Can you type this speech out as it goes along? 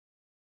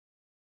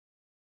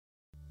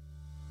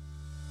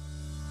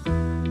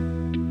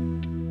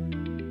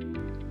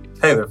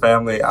Hey there,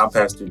 family. I'm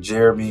Pastor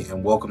Jeremy,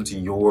 and welcome to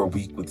Your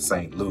Week with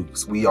St.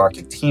 Luke's. We are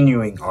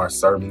continuing our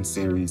sermon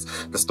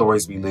series, The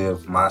Stories We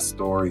Live, My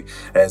Story,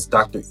 as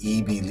Dr.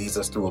 Eby leads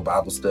us through a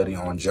Bible study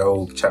on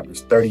Job,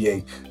 chapters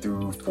 38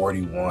 through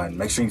 41.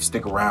 Make sure you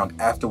stick around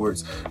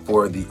afterwards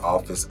for the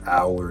office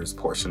hours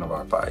portion of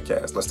our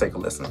podcast. Let's take a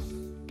listen.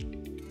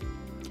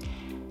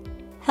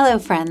 Hello,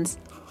 friends.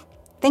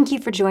 Thank you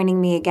for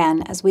joining me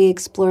again as we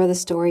explore the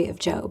story of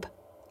Job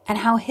and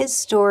how his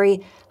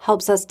story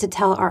helps us to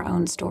tell our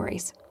own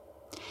stories.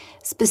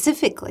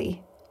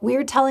 Specifically,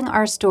 we're telling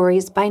our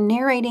stories by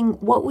narrating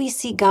what we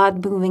see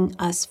God moving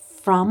us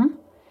from,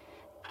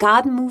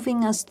 God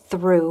moving us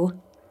through,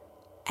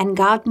 and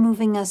God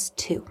moving us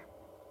to.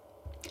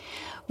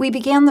 We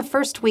began the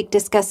first week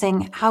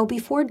discussing how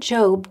before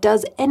Job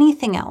does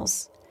anything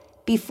else,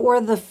 before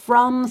the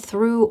from,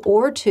 through,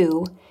 or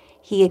to,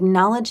 he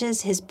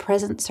acknowledges his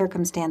present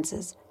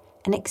circumstances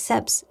and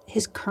accepts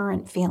his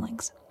current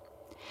feelings.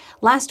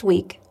 Last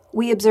week,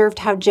 we observed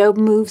how Job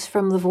moves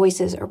from the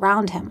voices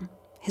around him,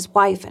 his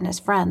wife and his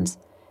friends,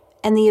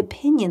 and the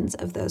opinions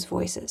of those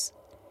voices.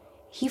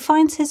 He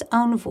finds his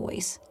own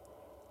voice,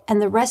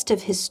 and the rest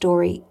of his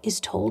story is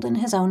told in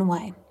his own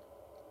way.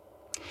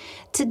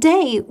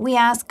 Today, we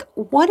ask,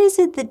 what is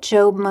it that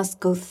Job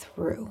must go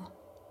through?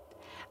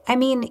 I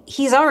mean,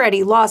 he's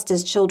already lost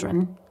his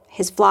children,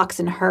 his flocks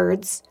and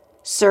herds,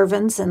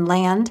 servants and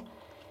land.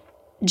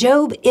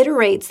 Job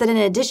iterates that in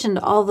addition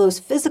to all those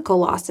physical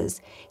losses,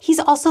 he's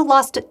also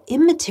lost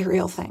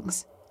immaterial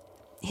things.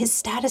 His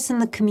status in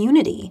the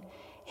community,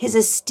 his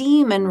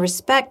esteem and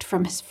respect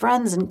from his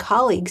friends and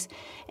colleagues,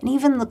 and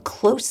even the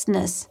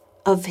closeness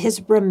of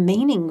his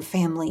remaining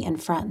family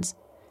and friends.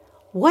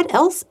 What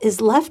else is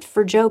left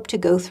for Job to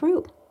go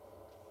through?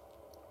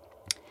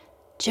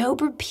 Job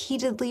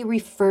repeatedly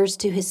refers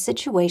to his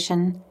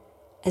situation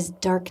as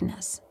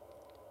darkness.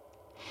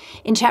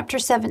 In chapter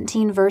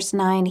 17, verse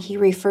 9, he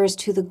refers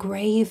to the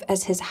grave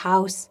as his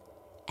house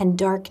and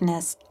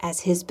darkness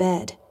as his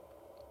bed.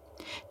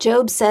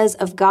 Job says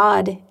of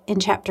God in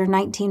chapter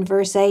 19,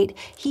 verse 8,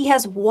 "He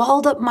has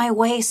walled up my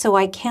way so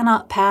I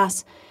cannot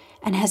pass,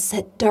 and has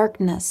set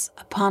darkness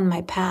upon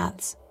my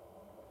paths."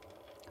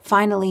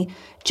 Finally,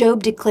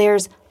 Job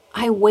declares,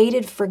 "I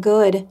waited for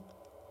good,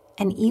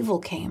 and evil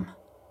came.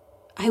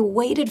 I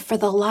waited for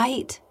the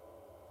light,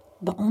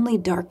 but only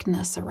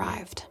darkness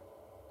arrived."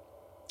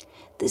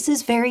 This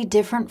is very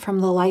different from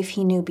the life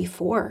he knew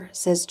before,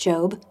 says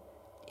Job.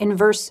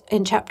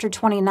 In chapter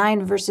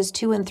 29, verses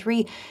 2 and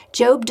 3,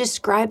 Job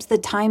describes the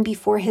time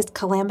before his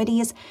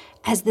calamities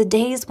as the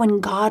days when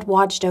God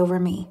watched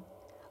over me,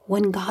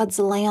 when God's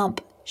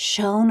lamp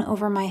shone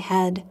over my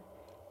head,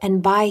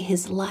 and by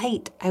his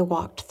light I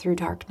walked through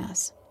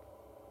darkness.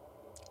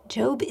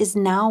 Job is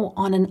now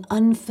on an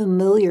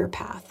unfamiliar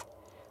path,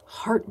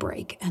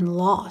 heartbreak and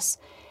loss,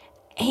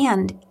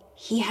 and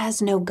he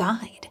has no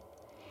guide.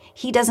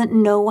 He doesn't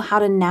know how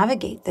to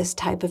navigate this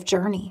type of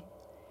journey.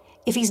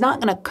 If he's not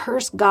going to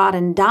curse God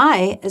and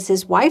die, as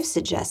his wife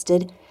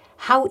suggested,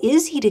 how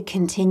is he to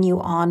continue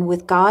on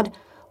with God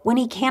when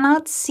he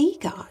cannot see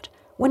God,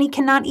 when he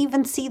cannot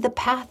even see the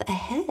path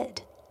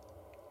ahead?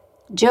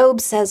 Job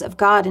says of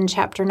God in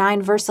chapter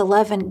 9, verse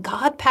 11,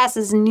 "God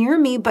passes near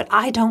me, but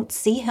I don't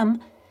see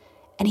him,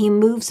 and he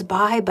moves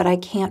by, but I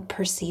can't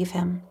perceive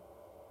him."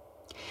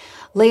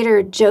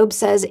 Later, Job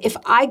says, "If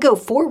I go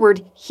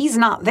forward, he's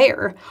not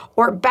there,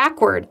 or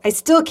backward, I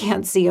still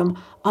can't see him.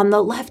 On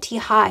the left, he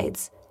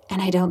hides,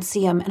 and I don't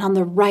see him, and on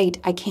the right,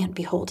 I can't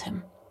behold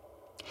him."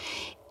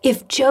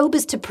 If Job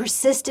is to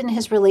persist in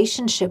his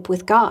relationship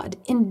with God,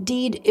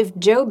 indeed, if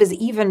Job is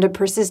even to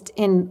persist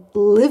in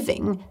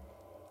living,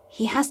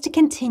 he has to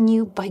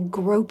continue by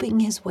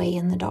groping his way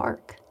in the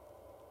dark.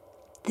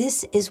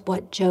 This is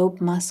what Job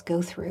must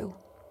go through: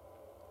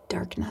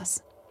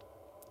 darkness.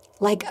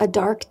 Like a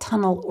dark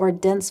tunnel or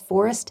dense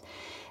forest,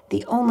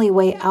 the only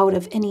way out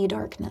of any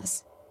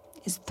darkness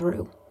is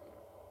through.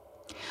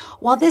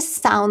 While this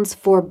sounds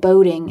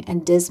foreboding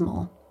and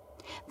dismal,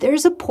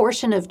 there's a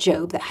portion of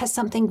Job that has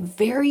something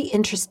very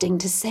interesting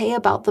to say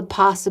about the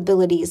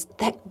possibilities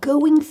that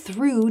going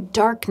through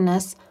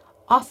darkness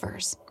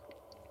offers.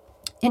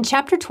 In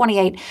chapter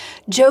 28,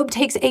 Job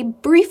takes a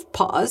brief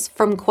pause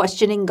from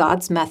questioning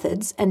God's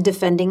methods and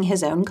defending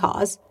his own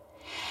cause.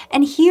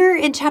 And here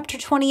in chapter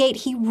 28,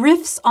 he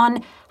riffs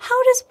on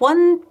how does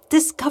one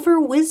discover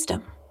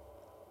wisdom?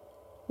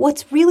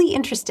 What's really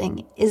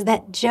interesting is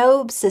that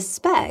Job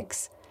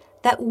suspects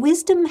that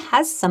wisdom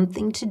has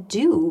something to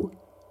do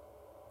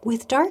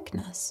with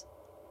darkness.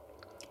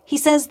 He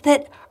says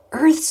that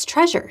earth's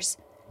treasures,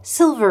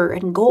 silver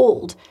and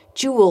gold,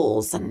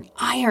 jewels and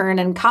iron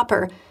and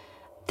copper,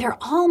 they're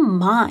all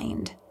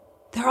mined.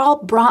 They're all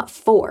brought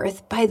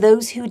forth by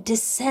those who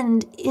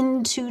descend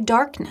into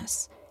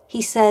darkness.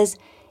 He says,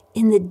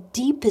 in the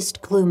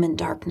deepest gloom and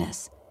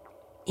darkness,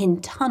 in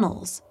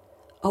tunnels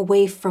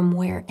away from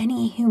where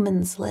any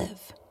humans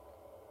live.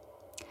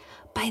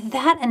 By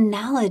that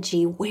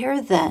analogy,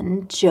 where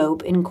then,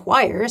 Job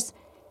inquires,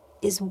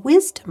 is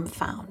wisdom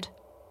found?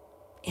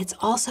 It's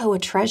also a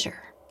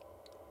treasure.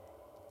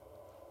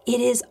 it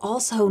is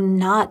also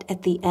not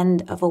at the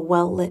end of a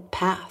well-lit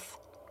path.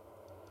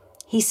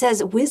 He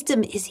says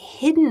wisdom is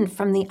hidden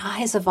from the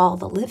eyes of all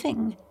the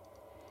living.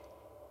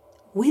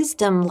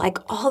 Wisdom, like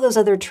all those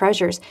other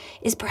treasures,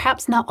 is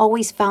perhaps not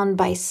always found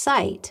by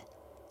sight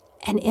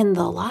and in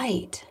the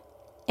light.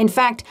 In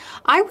fact,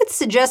 I would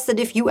suggest that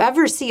if you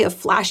ever see a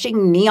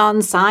flashing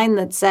neon sign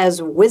that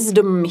says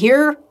 "Wisdom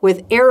here"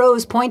 with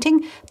arrows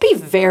pointing, be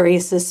very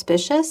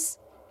suspicious.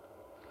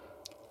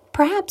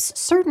 Perhaps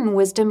certain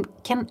wisdom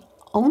can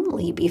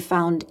only be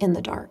found in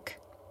the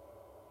dark,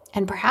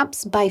 and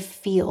perhaps by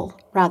feel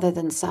rather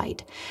than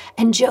sight.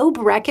 And Job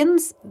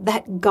reckons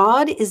that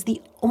God is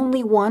the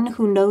only one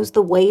who knows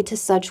the way to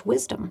such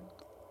wisdom.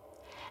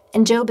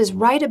 And Job is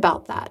right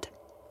about that.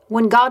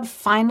 When God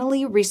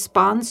finally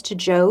responds to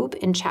Job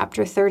in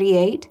chapter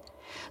 38,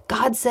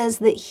 God says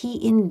that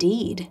he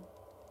indeed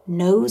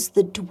knows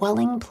the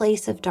dwelling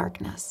place of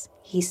darkness,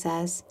 he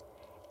says,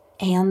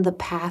 and the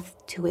path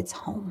to its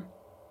home.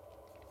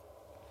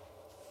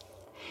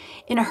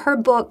 In her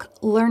book,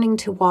 Learning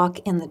to Walk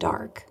in the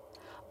Dark,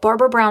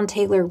 Barbara Brown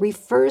Taylor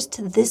refers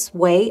to this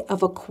way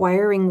of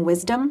acquiring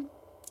wisdom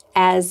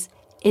as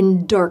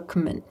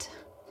endarkment.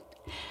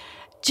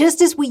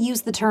 Just as we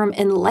use the term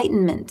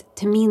enlightenment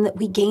to mean that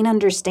we gain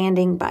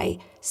understanding by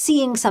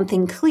seeing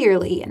something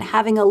clearly and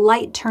having a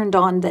light turned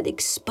on that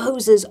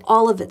exposes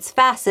all of its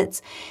facets,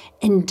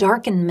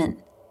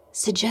 endarkenment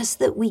suggests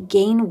that we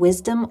gain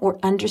wisdom or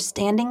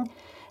understanding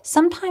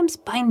sometimes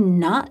by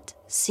not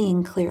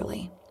seeing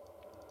clearly.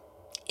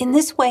 In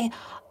this way,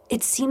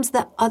 it seems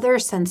that other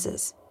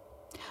senses,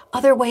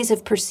 other ways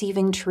of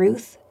perceiving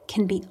truth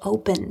can be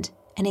opened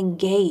and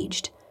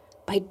engaged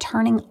by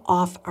turning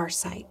off our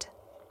sight.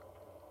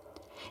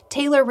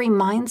 Taylor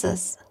reminds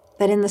us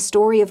that in the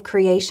story of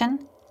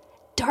creation,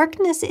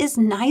 darkness is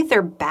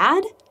neither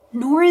bad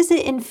nor is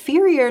it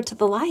inferior to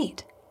the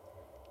light.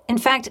 In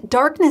fact,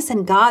 darkness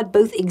and God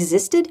both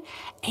existed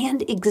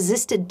and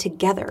existed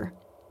together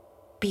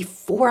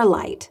before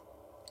light,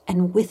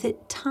 and with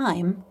it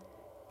time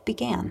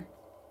began.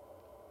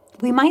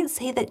 We might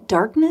say that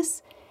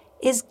darkness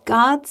is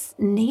God's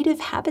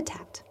native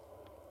habitat.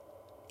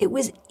 It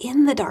was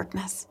in the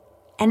darkness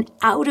and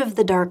out of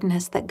the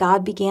darkness that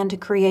God began to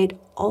create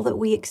all that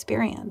we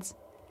experience.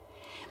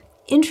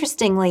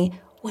 Interestingly,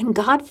 when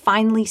God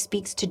finally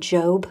speaks to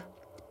Job,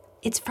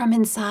 it's from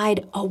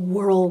inside a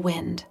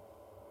whirlwind.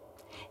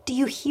 Do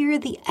you hear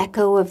the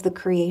echo of the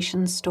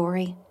creation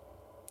story?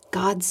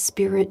 God's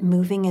Spirit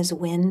moving as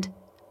wind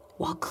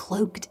while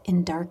cloaked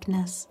in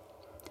darkness.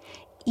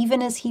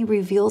 Even as he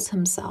reveals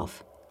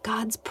himself,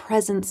 God's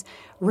presence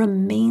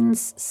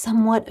remains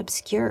somewhat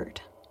obscured.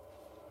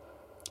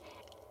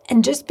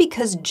 And just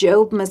because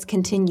Job must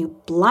continue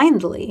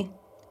blindly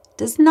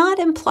does not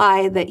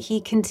imply that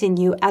he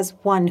continue as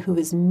one who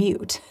is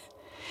mute.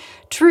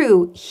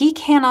 True, he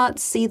cannot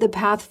see the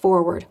path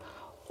forward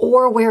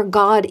or where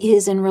God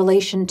is in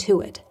relation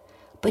to it,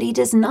 but he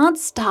does not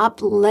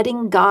stop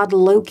letting God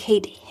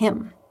locate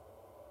him.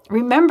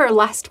 Remember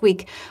last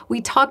week, we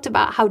talked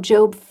about how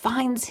Job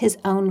finds his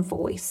own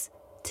voice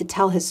to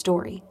tell his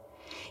story.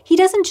 He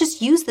doesn't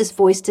just use this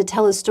voice to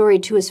tell his story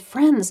to his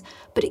friends,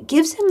 but it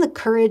gives him the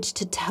courage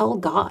to tell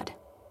God.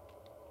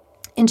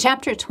 In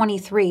chapter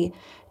 23,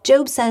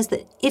 Job says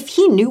that if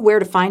he knew where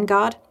to find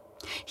God,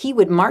 he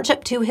would march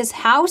up to his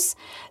house,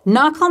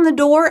 knock on the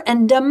door,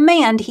 and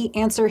demand he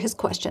answer his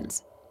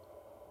questions.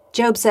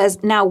 Job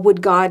says, now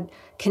would God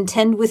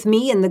contend with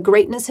me in the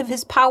greatness of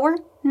his power?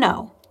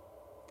 No.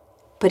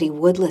 But he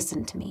would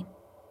listen to me.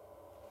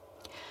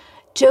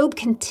 Job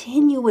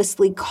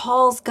continuously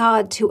calls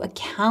God to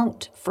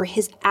account for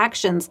his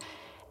actions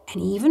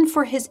and even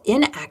for his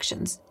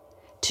inactions,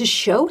 to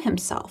show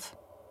himself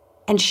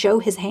and show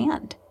his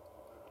hand.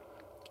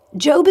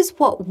 Job is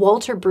what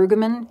Walter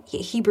Brueggemann, a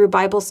Hebrew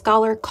Bible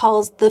scholar,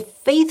 calls the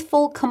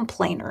faithful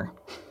complainer.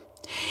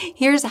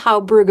 Here's how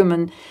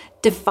Brueggemann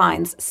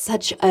defines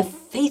such a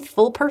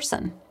faithful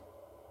person.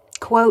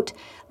 Quote,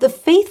 the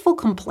faithful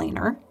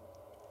complainer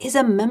is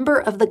a member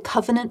of the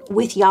covenant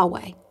with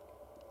Yahweh,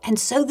 and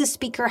so the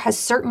speaker has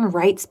certain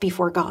rights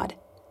before God.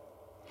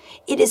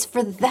 It is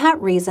for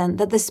that reason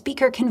that the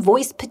speaker can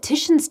voice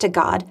petitions to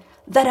God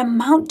that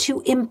amount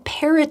to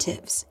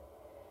imperatives.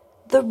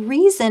 The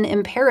reason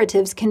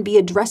imperatives can be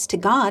addressed to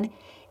God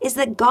is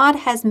that God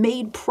has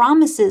made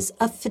promises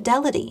of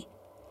fidelity,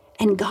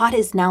 and God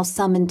is now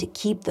summoned to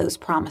keep those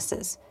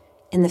promises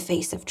in the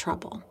face of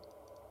trouble.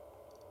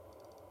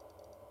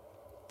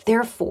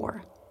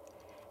 Therefore,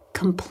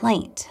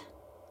 complaint,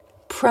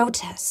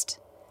 protest,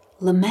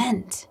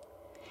 lament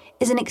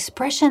is an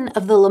expression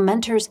of the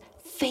lamenter's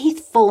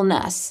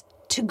faithfulness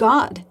to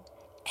God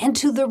and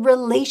to the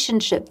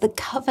relationship, the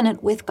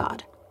covenant with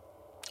God.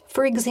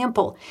 For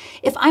example,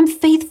 if I'm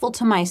faithful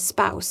to my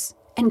spouse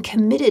and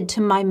committed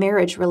to my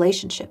marriage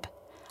relationship,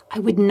 I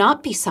would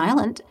not be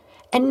silent,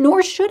 and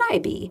nor should I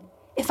be,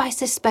 if I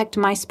suspect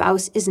my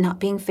spouse is not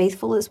being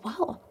faithful as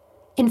well.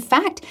 In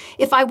fact,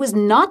 if I was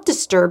not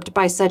disturbed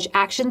by such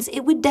actions,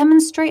 it would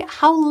demonstrate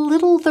how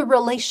little the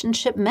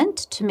relationship meant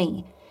to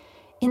me.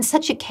 In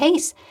such a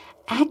case,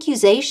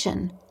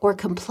 Accusation or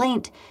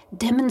complaint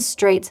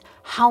demonstrates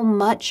how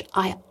much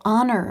I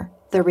honor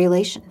the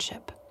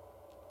relationship.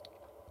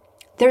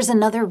 There's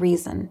another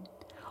reason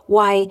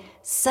why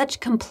such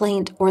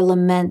complaint or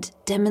lament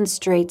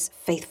demonstrates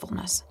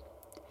faithfulness.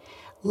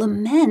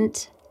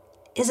 Lament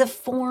is a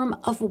form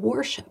of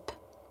worship.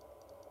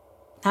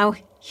 Now,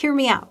 hear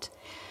me out.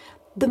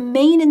 The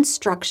main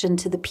instruction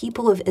to the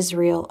people of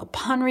Israel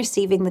upon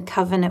receiving the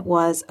covenant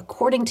was,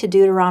 according to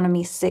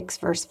Deuteronomy 6,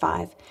 verse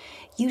 5,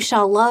 "You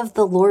shall love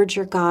the Lord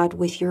your God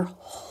with your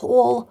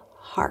whole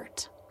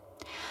heart."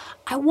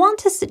 I want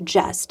to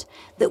suggest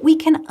that we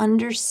can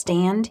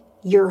understand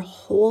your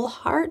whole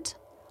heart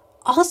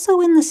also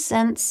in the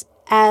sense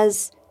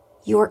as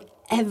your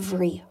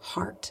every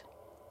heart,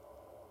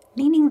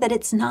 meaning that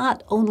it's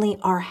not only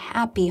our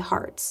happy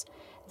hearts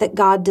that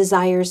God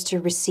desires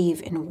to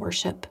receive in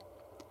worship,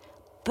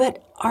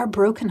 but our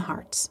broken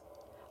hearts,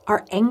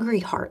 our angry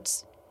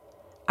hearts,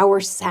 our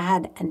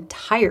sad and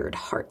tired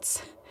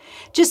hearts.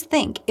 Just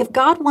think, if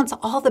God wants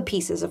all the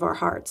pieces of our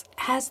hearts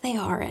as they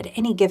are at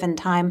any given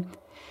time,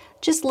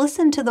 just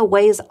listen to the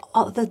ways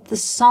that the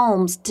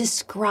Psalms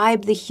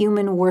describe the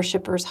human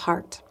worshiper's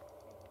heart.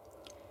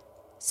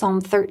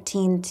 Psalm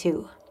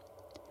 13:2.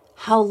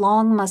 "How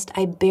long must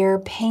I bear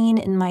pain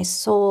in my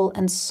soul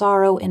and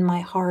sorrow in my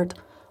heart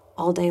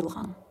all day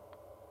long?"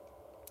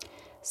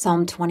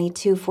 Psalm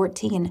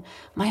 22:14.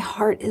 "My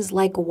heart is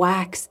like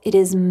wax, it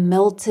is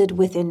melted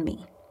within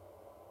me."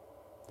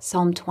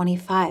 Psalm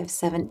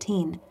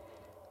 25:17.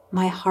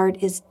 "My heart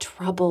is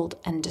troubled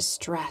and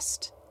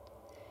distressed."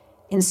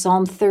 In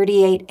Psalm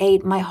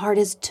 38:8, "My heart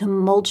is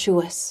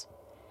tumultuous."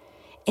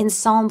 In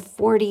Psalm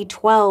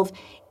 40:12,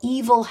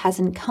 "Evil has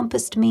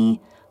encompassed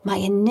me, my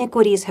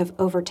iniquities have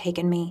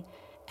overtaken me,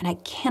 and I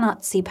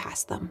cannot see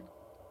past them.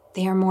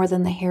 They are more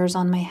than the hairs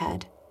on my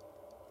head,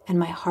 and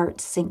my heart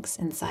sinks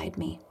inside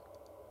me."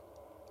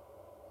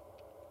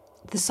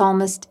 The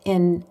psalmist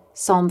in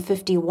Psalm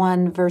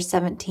 51, verse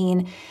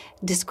 17,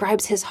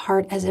 describes his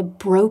heart as a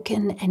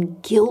broken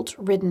and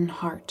guilt-ridden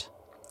heart.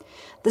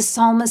 The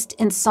psalmist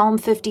in Psalm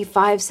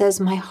 55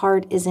 says, "My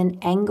heart is in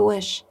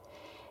anguish."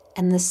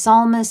 And the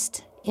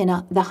psalmist in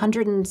the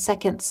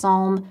 102nd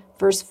Psalm,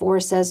 verse 4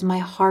 says, "My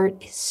heart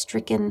is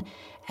stricken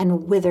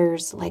and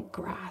withers like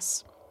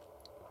grass."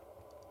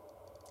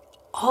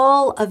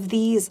 All of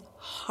these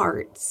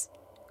hearts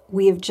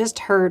we have just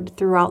heard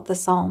throughout the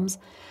Psalms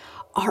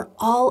are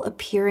all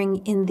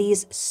appearing in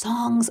these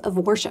songs of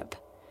worship.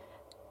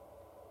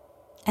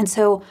 And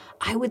so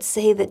I would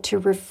say that to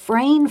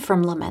refrain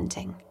from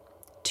lamenting,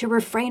 to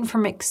refrain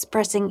from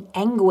expressing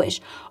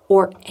anguish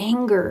or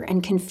anger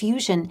and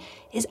confusion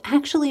is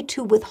actually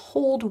to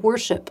withhold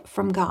worship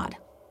from God.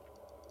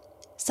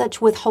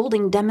 Such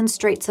withholding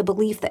demonstrates a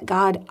belief that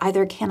God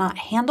either cannot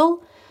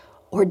handle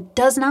or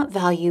does not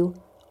value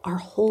our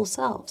whole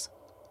selves.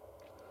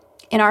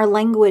 In our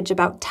language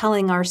about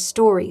telling our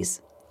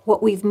stories,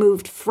 what we've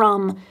moved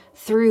from,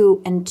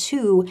 through, and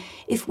to,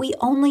 if we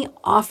only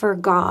offer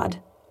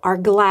God our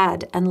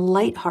glad and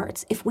light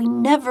hearts, if we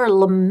never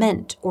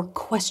lament or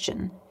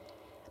question,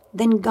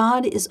 then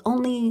God is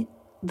only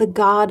the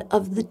God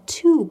of the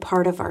to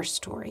part of our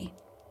story.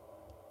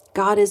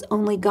 God is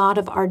only God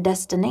of our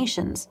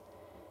destinations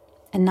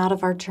and not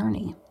of our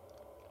journey.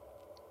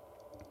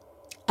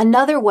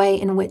 Another way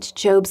in which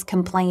Job's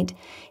complaint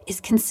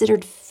is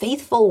considered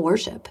faithful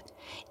worship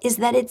is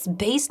that it's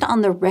based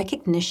on the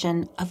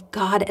recognition of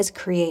God as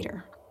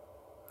creator.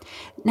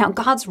 Now,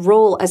 God's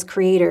role as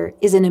creator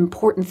is an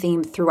important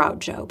theme throughout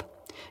Job.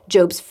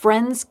 Job's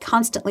friends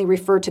constantly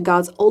refer to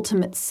God's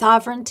ultimate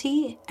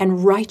sovereignty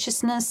and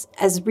righteousness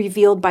as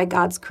revealed by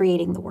God's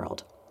creating the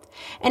world.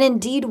 And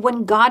indeed,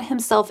 when God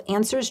himself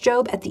answers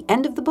Job at the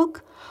end of the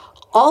book,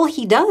 all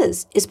he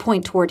does is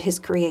point toward his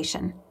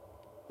creation.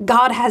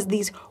 God has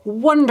these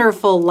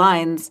wonderful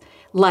lines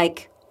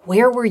like,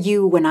 "Where were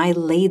you when I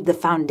laid the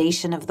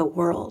foundation of the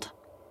world?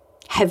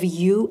 Have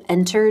you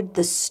entered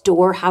the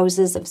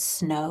storehouses of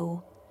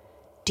snow?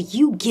 Do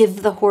you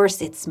give the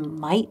horse its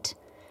might?"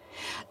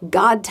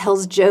 God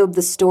tells Job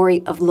the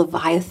story of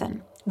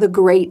Leviathan, the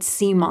great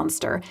sea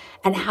monster,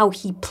 and how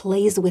he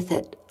plays with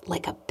it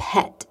like a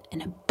pet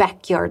in a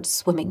backyard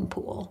swimming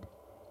pool.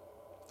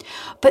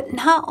 But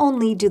not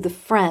only do the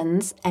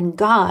friends and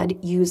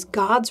God use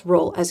God's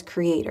role as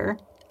creator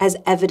as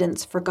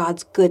evidence for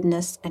God's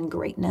goodness and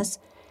greatness,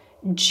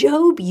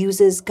 Job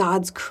uses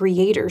God's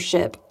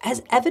creatorship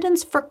as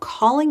evidence for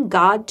calling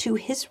God to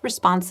his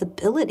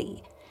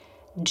responsibility.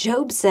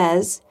 Job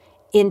says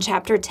in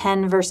chapter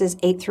 10, verses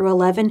 8 through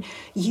 11,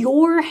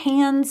 "Your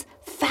hands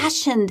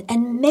fashioned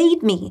and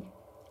made me,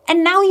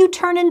 and now you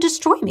turn and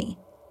destroy me.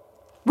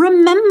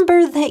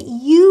 Remember that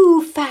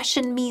you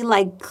fashioned me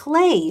like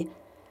clay.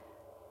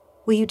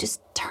 Will you just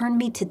turn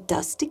me to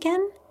dust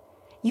again?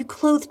 You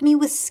clothed me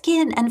with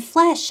skin and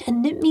flesh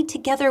and knit me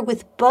together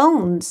with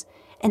bones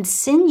and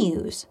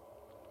sinews."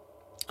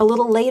 A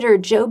little later,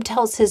 Job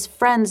tells his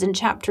friends in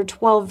chapter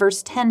 12,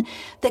 verse 10,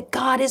 that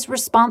God is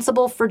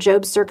responsible for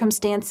Job's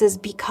circumstances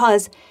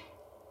because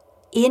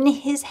in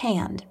his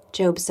hand,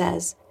 Job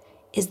says,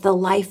 is the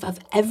life of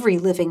every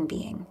living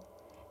being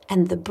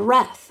and the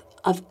breath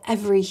of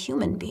every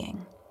human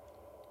being.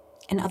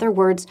 In other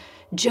words,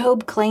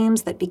 Job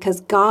claims that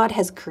because God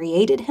has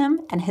created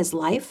him and his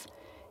life,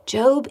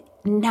 Job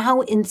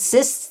now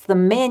insists the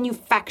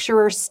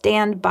manufacturer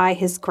stand by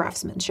his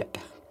craftsmanship.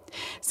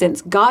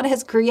 Since God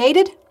has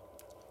created,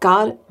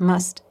 God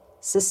must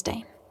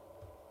sustain.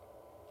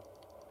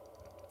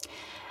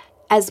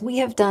 As we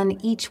have done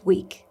each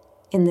week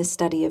in this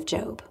study of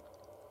Job,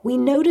 we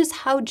notice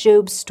how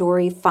Job's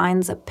story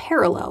finds a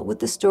parallel with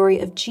the story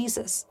of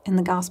Jesus in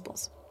the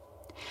Gospels.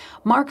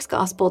 Mark's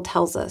Gospel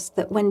tells us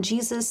that when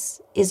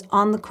Jesus is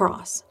on the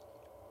cross,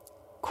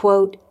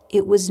 quote,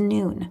 "It was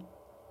noon,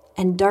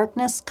 and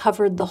darkness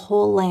covered the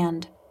whole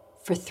land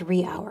for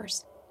 3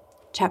 hours."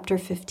 Chapter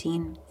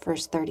 15,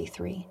 verse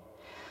 33.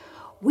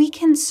 We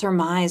can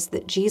surmise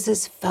that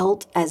Jesus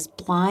felt as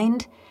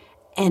blind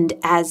and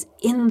as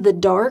in the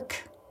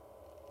dark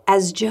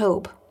as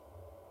Job.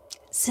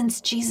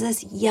 Since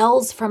Jesus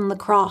yells from the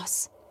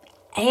cross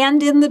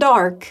and in the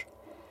dark,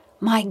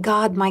 my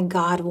God,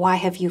 why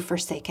have you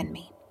forsaken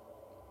me?"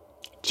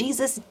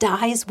 Jesus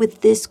dies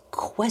with this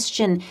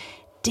question,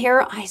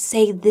 dare I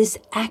say this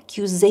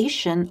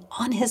accusation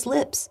on his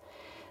lips.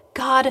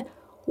 God,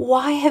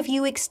 why have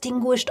you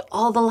extinguished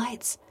all the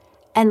lights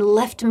and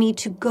left me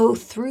to go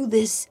through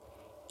this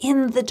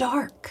in the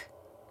dark?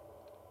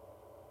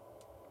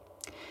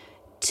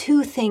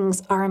 Two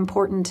things are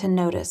important to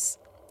notice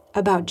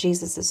about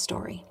Jesus'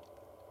 story.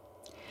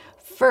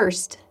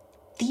 First,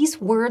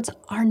 these words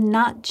are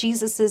not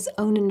Jesus'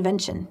 own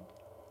invention.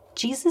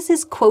 Jesus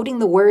is quoting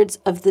the words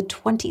of the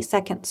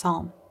 22nd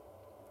Psalm.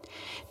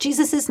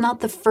 Jesus is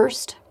not the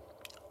first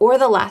or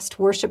the last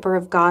worshiper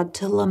of God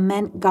to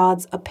lament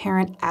God's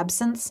apparent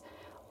absence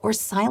or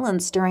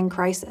silence during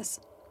crisis.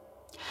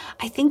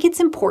 I think it's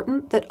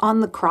important that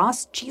on the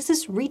cross,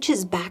 Jesus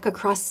reaches back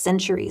across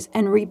centuries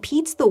and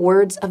repeats the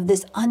words of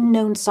this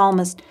unknown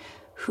psalmist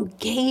who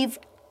gave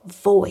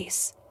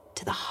voice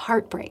to the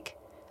heartbreak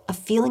of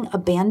feeling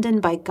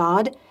abandoned by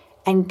God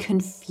and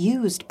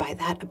confused by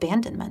that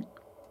abandonment.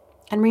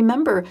 And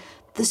remember,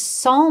 the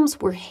Psalms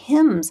were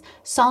hymns,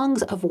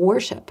 songs of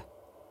worship.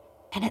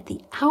 And at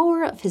the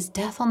hour of his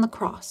death on the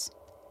cross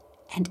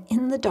and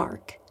in the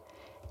dark,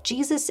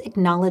 Jesus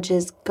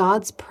acknowledges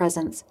God's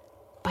presence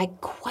by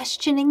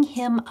questioning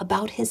him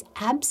about his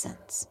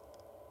absence.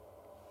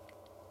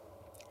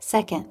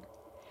 Second,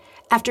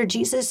 after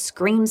Jesus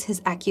screams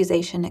his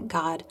accusation at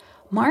God,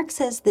 Mark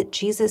says that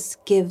Jesus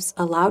gives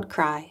a loud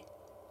cry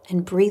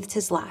and breathed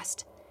his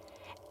last.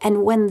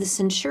 And when the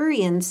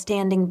centurion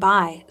standing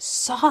by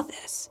saw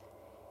this,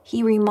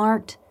 he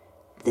remarked,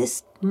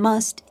 "This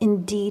must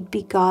indeed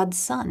be God's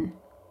son."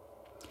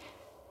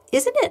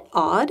 Isn't it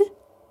odd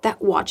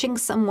that watching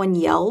someone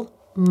yell,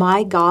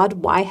 "My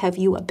God, why have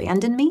you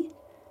abandoned me?"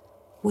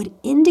 would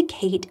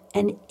indicate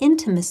an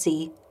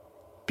intimacy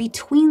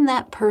between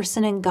that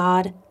person and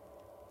God,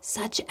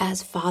 such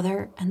as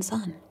father and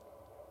son?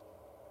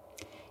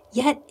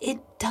 Yet it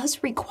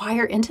does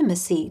require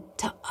intimacy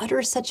to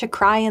utter such a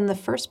cry in the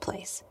first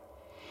place.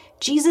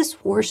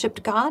 Jesus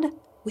worshiped God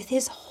with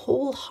his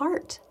whole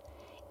heart,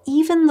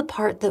 even the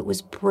part that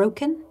was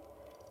broken,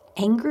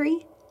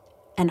 angry,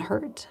 and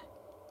hurt.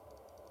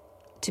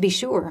 To be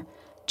sure,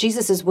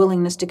 Jesus'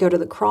 willingness to go to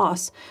the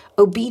cross,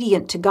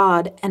 obedient to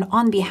God and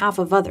on behalf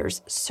of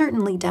others,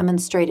 certainly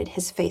demonstrated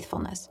his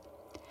faithfulness.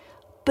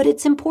 But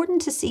it's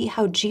important to see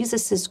how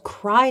Jesus'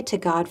 cry to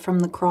God from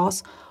the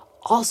cross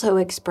also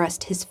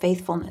expressed his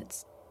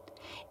faithfulness.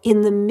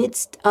 In the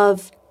midst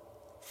of,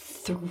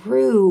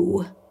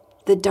 through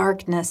the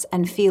darkness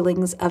and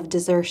feelings of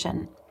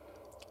desertion,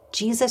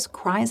 Jesus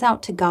cries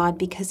out to God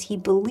because he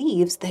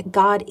believes that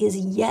God is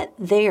yet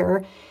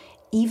there,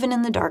 even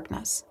in the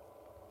darkness,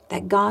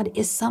 that God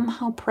is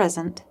somehow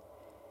present,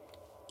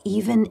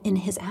 even in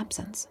his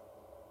absence.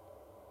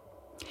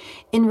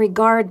 In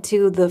regard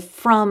to the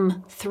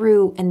from,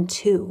 through, and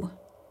to,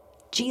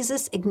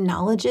 Jesus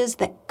acknowledges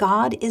that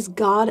God is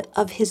God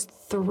of his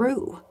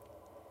through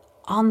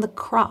on the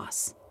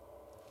cross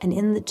and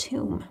in the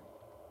tomb.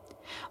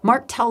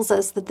 Mark tells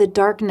us that the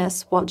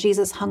darkness while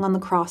Jesus hung on the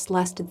cross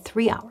lasted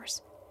 3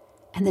 hours,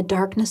 and the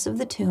darkness of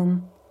the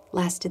tomb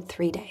lasted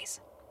 3 days.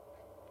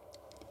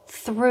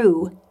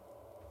 Through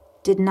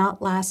did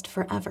not last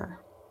forever.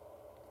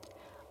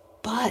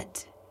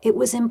 But it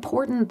was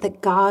important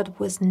that God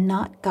was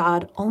not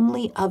God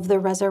only of the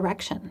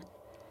resurrection,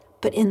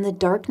 but in the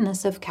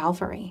darkness of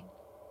Calvary.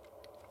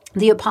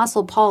 The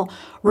Apostle Paul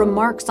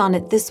remarks on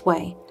it this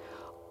way: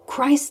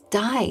 Christ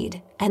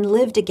died and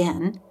lived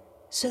again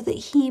so that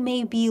he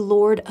may be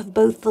Lord of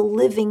both the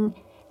living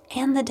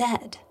and the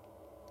dead.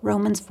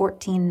 Romans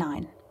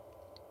 14:9.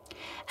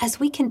 As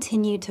we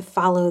continue to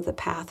follow the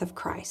path of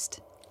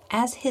Christ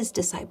as his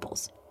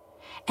disciples,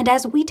 and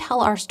as we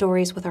tell our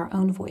stories with our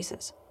own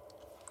voices,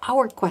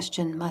 our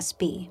question must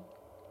be,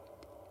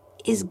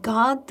 is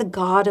God the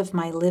God of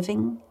my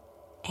living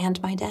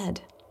and my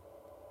dead,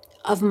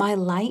 of my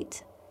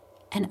light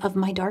and of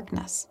my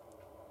darkness,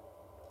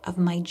 of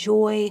my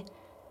joy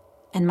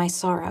and my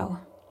sorrow?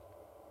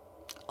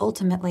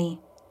 ultimately,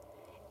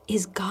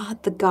 is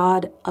God the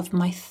God of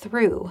my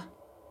through,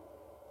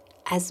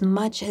 as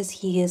much as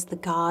he is the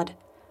God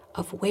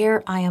of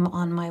where I am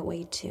on my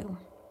way to?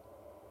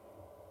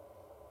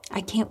 I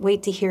can't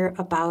wait to hear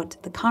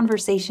about the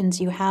conversations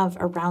you have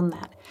around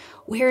that.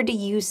 Where do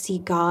you see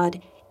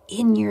God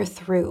in your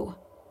through?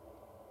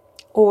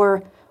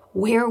 Or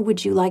where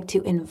would you like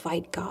to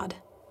invite God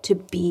to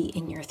be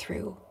in your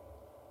through?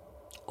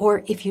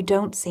 Or if you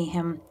don't see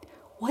him,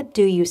 what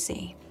do you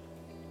see?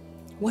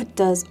 What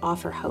does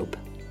offer hope,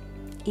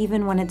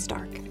 even when it's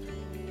dark?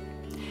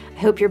 I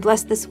hope you're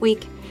blessed this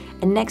week.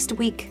 And next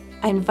week,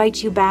 I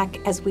invite you back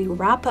as we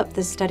wrap up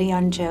the study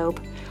on Job,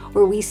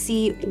 where we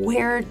see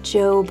where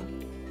Job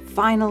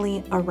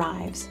finally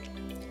arrives,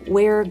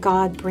 where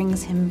God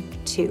brings him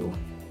to.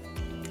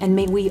 And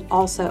may we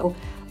also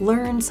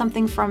learn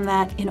something from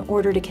that in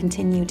order to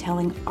continue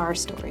telling our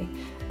story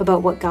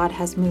about what God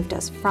has moved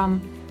us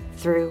from,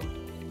 through,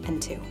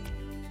 and to.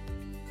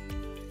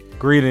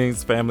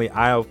 Greetings, family.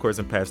 I, of course,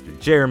 am Pastor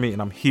Jeremy,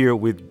 and I'm here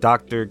with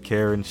Dr.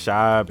 Karen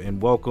Scheib, and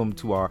welcome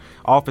to our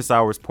office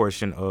hours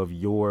portion of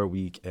Your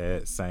Week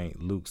at St.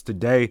 Luke's.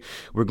 Today,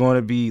 we're going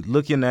to be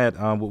looking at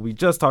what we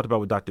just talked about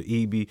with Dr.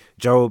 Eby,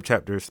 Job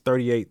chapters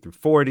 38 through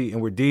 40,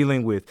 and we're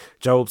dealing with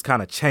Job's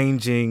kind of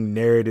changing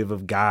narrative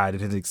of God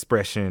and his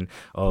expression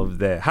of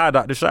that. Hi,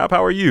 Dr. Scheib.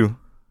 How are you?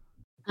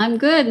 I'm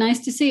good. Nice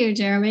to see you,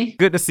 Jeremy.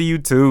 Good to see you,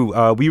 too.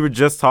 We were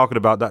just talking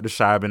about, Dr.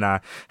 Scheib and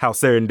I, how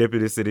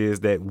serendipitous it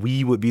is that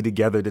we would be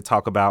together to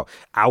talk about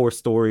our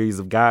stories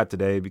of God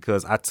today,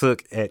 because I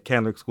took at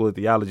Candler School of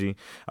Theology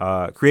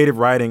creative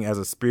writing as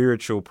a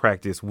spiritual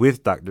practice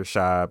with Dr.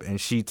 Scheib,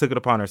 and she took it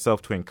upon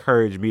herself to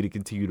encourage me to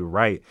continue to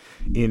write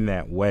in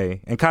that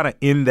way and kind of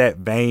in that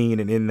vein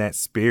and in that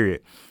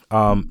spirit.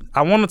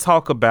 I want to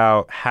talk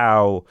about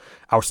how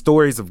our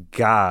stories of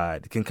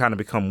God can kind of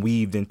become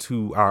weaved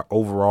into our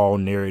overall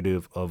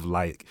narrative of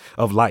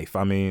life.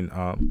 I mean,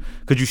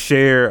 could you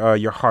share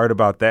your heart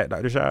about that,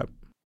 Dr. Scheib?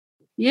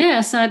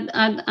 Yes,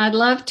 I'd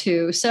love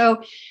to.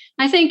 So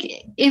I think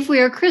if we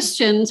are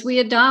Christians, we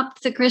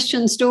adopt the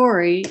Christian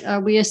story.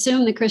 We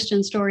assume the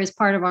Christian story is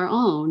part of our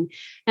own.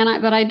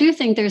 But I do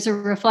think there's a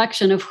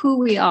reflection of who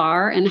we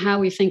are and how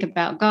we think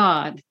about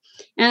God.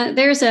 And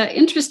there's an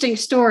interesting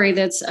story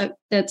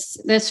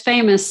that's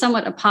famous,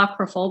 somewhat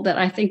apocryphal, but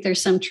I think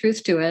there's some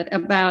truth to it,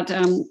 about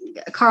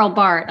Karl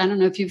Barth. I don't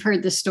know if you've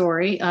heard this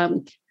story.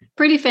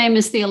 Pretty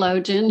famous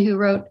theologian who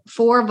wrote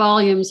 4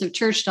 volumes of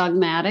church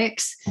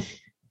dogmatics,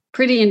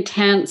 pretty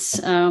intense,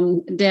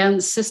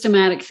 dense,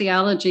 systematic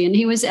theology. And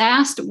he was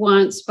asked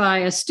once by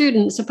a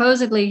student,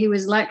 supposedly he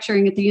was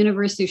lecturing at the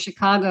University of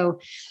Chicago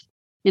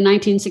in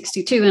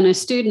 1962, and a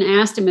student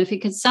asked him if he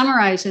could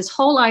summarize his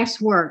whole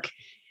life's work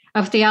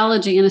of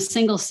theology in a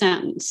single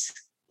sentence.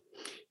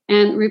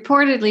 And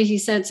reportedly, he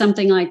said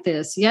something like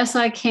this: "Yes,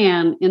 I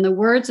can. In the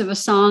words of a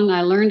song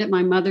I learned at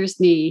my mother's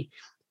knee,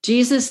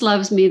 Jesus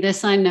loves me,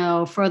 this I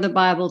know, for the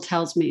Bible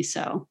tells me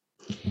so."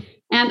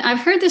 And I've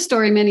heard this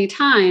story many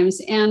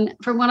times. And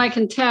from what I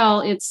can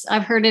tell,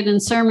 I've heard it in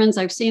sermons.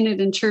 I've seen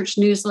it in church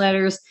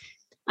newsletters.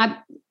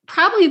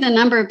 Probably the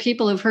number of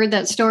people who've heard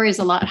that story is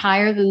a lot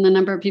higher than the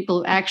number of people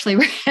who actually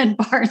read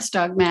Barth's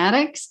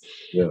dogmatics.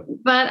 Yeah.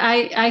 But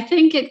I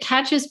think it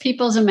catches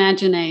people's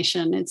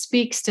imagination. It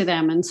speaks to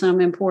them in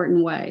some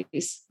important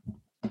ways.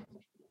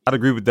 I'd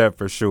agree with that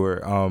for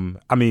sure.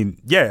 I mean,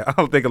 yeah, I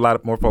don't think a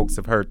lot more folks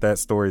have heard that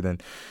story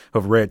than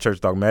have read church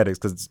dogmatics,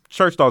 because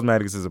church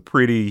dogmatics is a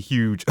pretty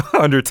huge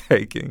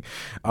undertaking.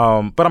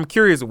 But I'm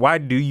curious, why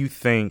do you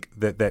think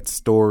that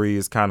story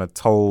is kind of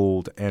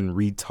told and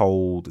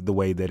retold the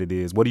way that it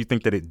is? What do you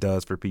think that it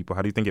does for people?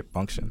 How do you think it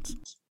functions?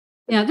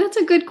 Yeah, that's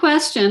a good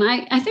question.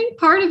 I think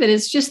part of it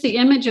is just the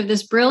image of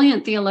this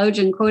brilliant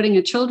theologian quoting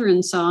a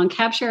children's song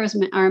captures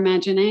our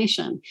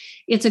imagination.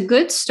 It's a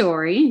good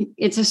story.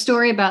 It's a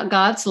story about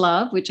God's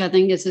love, which I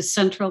think is a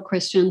central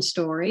Christian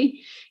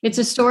story. It's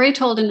a story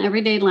told in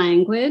everyday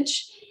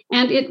language,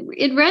 and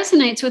it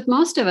resonates with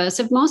most of us.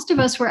 If most of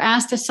us were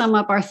asked to sum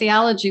up our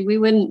theology, we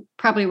wouldn't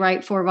probably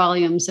write 4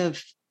 volumes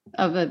of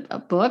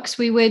books.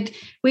 We would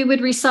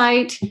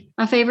recite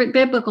a favorite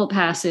biblical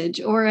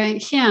passage or a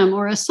hymn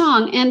or a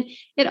song. And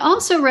it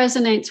also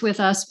resonates with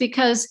us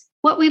because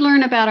what we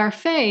learn about our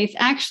faith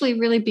actually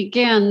really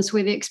begins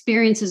with the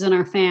experiences in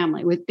our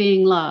family, with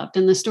being loved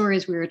and the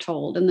stories we were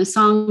told and the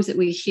songs that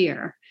we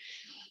hear.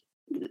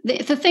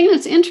 The thing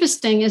that's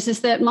interesting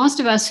is that most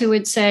of us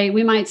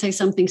we might say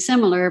something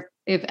similar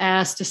if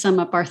asked to sum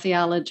up our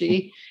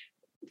theology,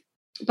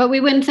 but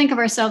we wouldn't think of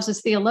ourselves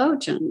as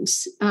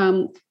theologians.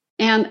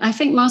 And I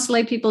think most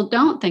lay people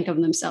don't think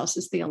of themselves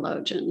as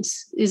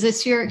theologians. Is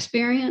this your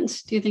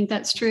experience? Do you think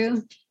that's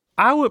true?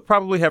 I would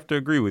probably have to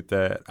agree with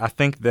that. I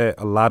think that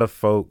a lot of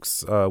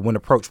folks, when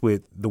approached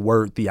with the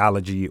word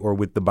theology or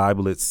with the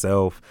Bible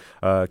itself,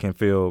 can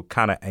feel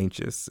kind of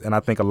anxious. And I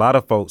think a lot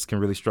of folks can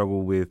really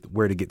struggle with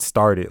where to get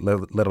started,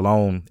 let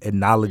alone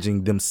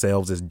acknowledging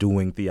themselves as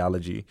doing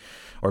theology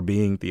or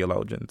being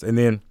theologians. And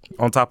then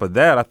on top of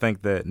that, I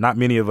think that not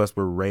many of us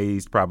were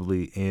raised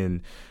probably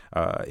in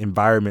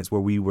environments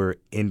where we were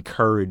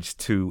encouraged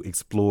to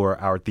explore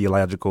our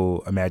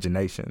theological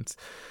imaginations.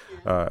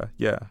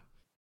 Yeah.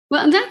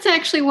 Well, and that's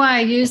actually why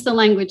I use the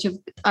language of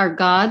our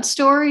God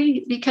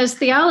story, because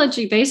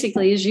theology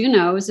basically, as you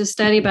know, is a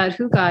study about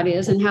who God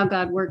is and how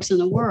God works in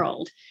the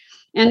world.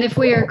 And if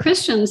we are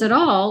Christians at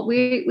all,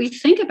 we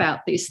think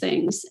about these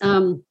things.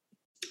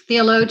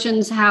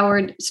 Theologians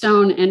Howard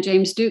Stone and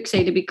James Duke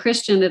say to be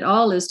Christian at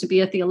all is to be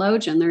a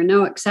theologian. There are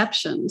no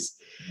exceptions.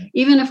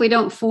 Even if we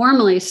don't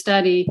formally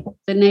study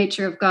the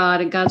nature of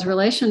God and God's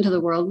relation to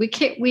the world,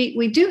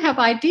 we do have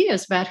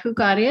ideas about who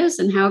God is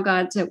and how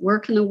God's at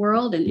work in the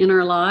world and in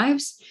our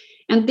lives.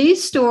 And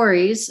these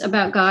stories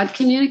about God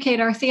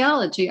communicate our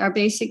theology, our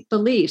basic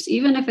beliefs,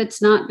 even if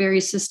it's not very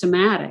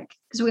systematic,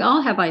 because we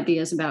all have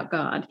ideas about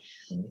God.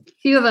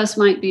 Few of us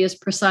might be as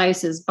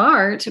precise as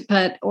Barth,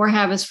 or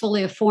have as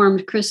fully a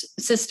formed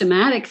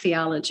systematic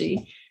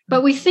theology.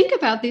 But we think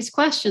about these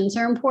questions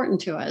are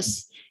important to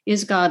us.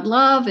 Is God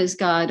love? Is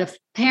God a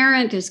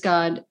parent? Is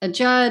God a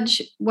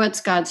judge? What's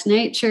God's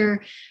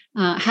nature?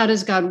 How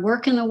does God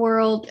work in the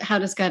world? How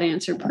does God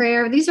answer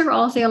prayer? These are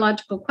all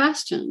theological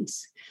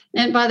questions.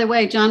 And by the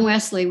way, John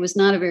Wesley was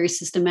not a very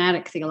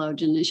systematic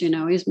theologian, as you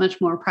know. He's much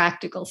more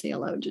practical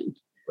theologian.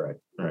 Right.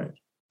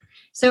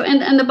 So,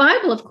 and the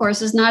Bible, of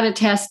course, is not a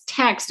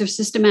text of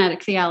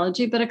systematic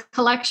theology, but a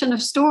collection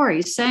of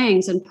stories,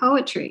 sayings, and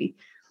poetry.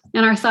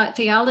 And our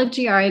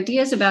theology, our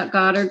ideas about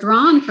God are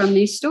drawn from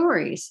these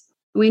stories.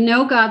 We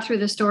know God through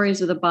the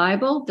stories of the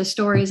Bible, the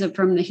stories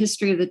from the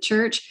history of the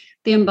church,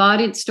 the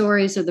embodied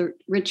stories of the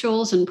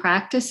rituals and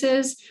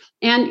practices.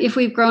 And if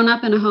we've grown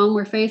up in a home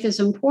where faith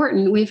is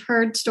important, we've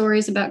heard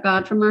stories about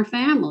God from our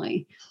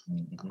family.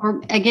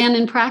 Or again,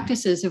 in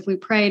practices, if we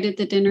prayed at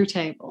the dinner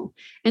table.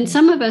 And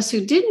some of us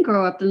who didn't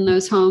grow up in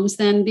those homes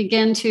then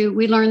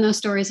we learn those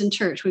stories in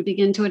church. We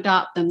begin to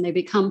adopt them. They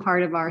become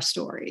part of our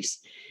stories.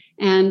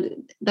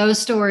 And those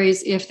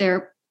stories,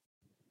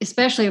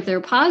 especially if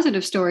they're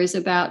positive stories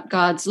about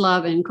God's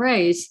love and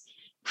grace,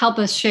 help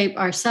us shape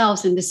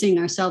ourselves into seeing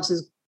ourselves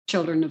as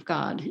children of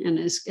God and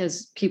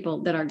as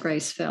people that are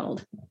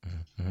grace-filled.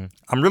 Mm-hmm.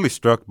 I'm really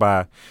struck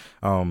by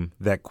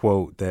that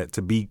quote that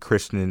to be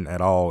Christian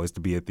at all is to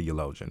be a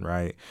theologian,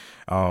 right?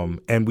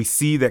 And we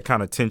see that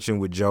kind of tension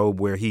with Job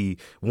where he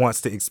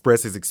wants to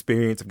express his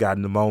experience of God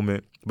in the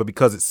moment, but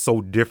because it's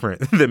so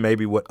different than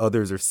maybe what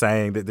others are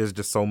saying, that there's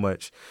just so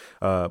much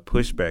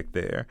pushback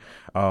there.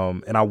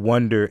 And I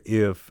wonder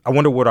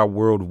what our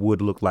world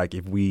would look like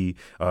if we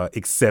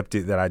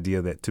accepted that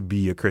idea that to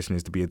be a Christian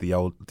is to be a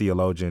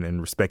theologian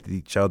and respected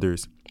each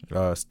other's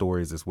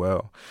stories as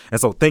well. And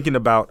so thinking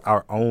about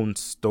our own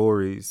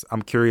stories,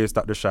 I'm curious,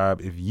 Dr.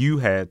 Scheib, if you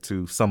had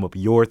to sum up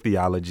your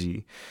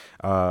theology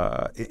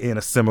in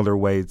a similar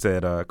way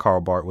that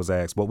Karl Barth was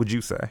asked, what would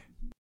you say?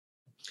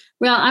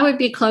 Well, I would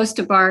be close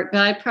to Barth,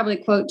 but I'd probably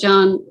quote 1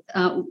 John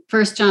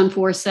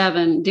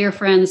 4:7. Dear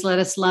friends, let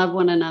us love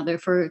one another,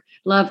 for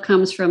love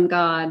comes from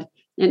God,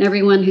 and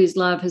everyone who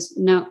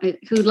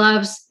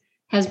loves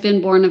has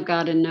been born of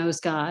God and knows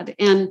God.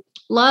 And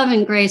love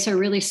and grace are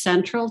really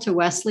central to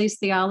Wesley's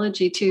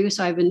theology too.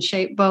 So I've been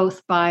shaped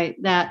both by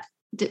that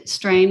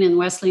strain in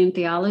Wesleyan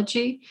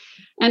theology.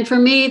 And for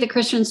me, the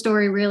Christian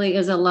story really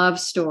is a love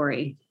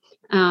story.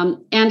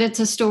 And it's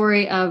a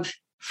story of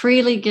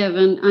freely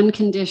given,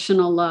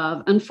 unconditional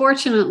love.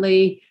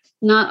 Unfortunately,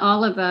 not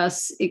all of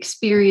us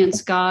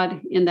experience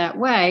God in that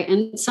way.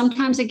 And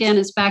sometimes, again,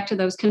 it's back to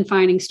those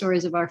confining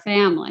stories of our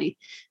family.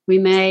 We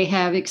may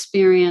have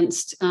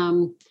experienced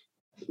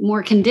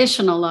more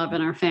conditional love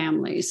in our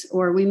families,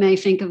 or we may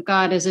think of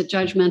God as a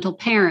judgmental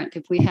parent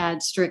if we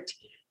had strict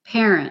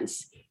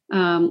parents.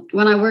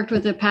 When I worked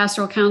with a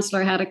pastoral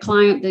counselor, I had a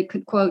client that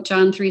could quote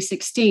John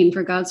 3:16,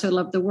 for God so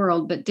loved the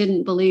world, but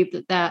didn't believe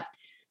that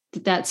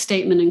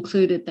statement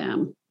included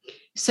them.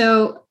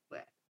 So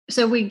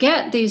we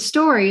get these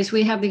stories,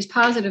 we have these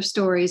positive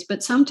stories,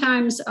 but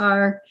sometimes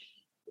our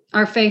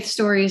faith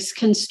stories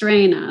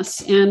constrain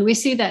us. And we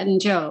see that in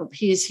Job.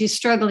 He's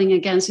struggling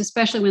against,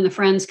 especially when the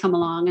friends come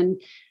along and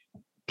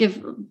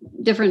give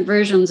different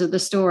versions of the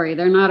story.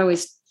 They're not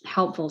always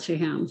helpful to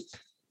him.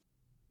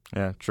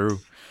 Yeah, true.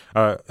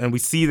 And we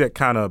see that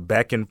kind of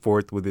back and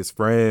forth with his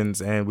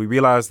friends, and we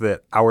realize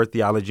that our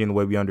theology and the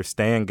way we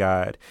understand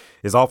God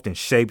is often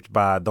shaped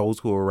by those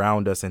who are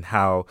around us and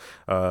how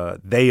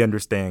they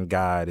understand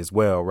God as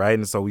well, right?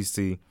 And so we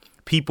see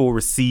people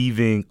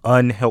receiving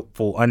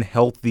unhelpful,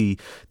 unhealthy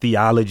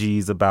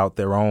theologies about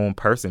their own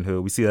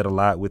personhood. We see that a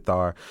lot with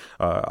our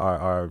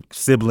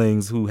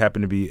siblings who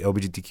happen to be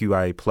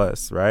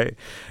LGBTQIA+, right?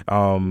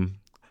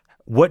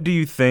 What do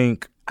you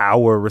think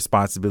our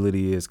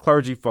responsibility as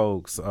clergy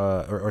folks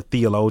or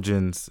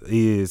theologians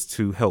is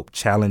to help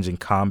challenge and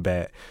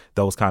combat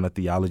those kind of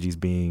theologies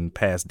being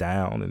passed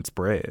down and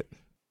spread?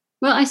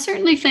 Well, I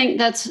certainly think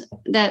that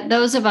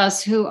those of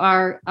us who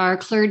are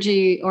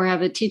clergy or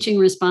have a teaching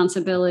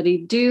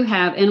responsibility do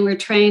have, and we're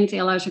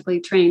theologically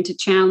trained to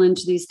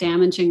challenge these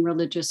damaging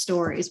religious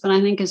stories. But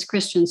I think as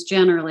Christians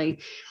generally,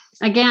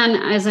 again,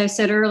 as I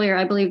said earlier,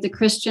 I believe the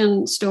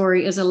Christian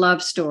story is a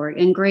love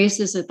story, and grace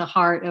is at the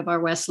heart of our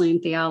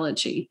Wesleyan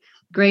theology.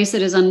 Grace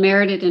that is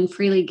unmerited and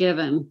freely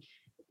given.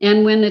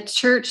 And when the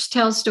church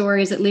tells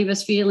stories that leave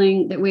us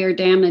feeling that we are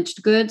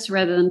damaged goods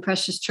rather than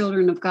precious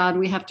children of God,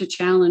 we have to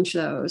challenge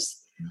those.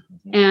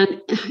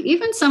 And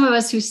even some of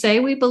us who say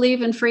we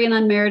believe in free and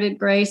unmerited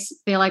grace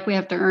feel like we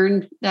have to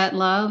earn that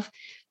love.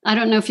 I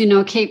don't know if you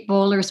know Kate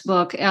Bowler's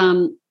book,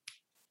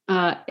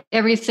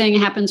 Everything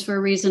Happens for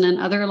a Reason and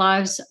Other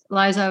Lives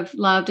I've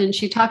Loved. And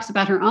she talks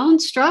about her own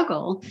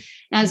struggle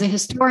as a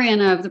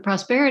historian of the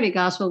prosperity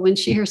gospel when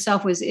she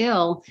herself was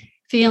ill,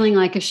 feeling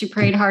like if she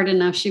prayed hard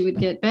enough, she would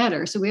get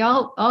better. So we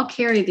all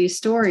carry these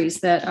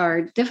stories that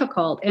are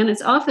difficult. And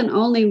it's often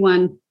only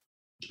when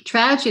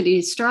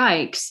tragedy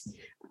strikes,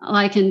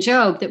 like in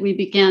Job, that we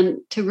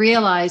begin to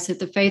realize that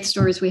the faith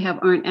stories we have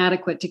aren't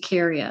adequate to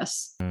carry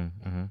us.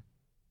 Mm-hmm.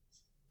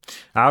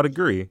 I would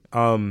agree.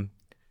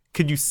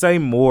 Could you say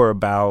more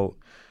about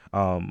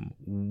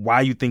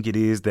why you think it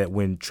is that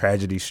when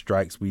tragedy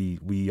strikes,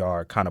 we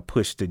are kind of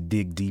pushed to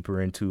dig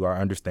deeper into our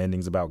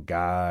understandings about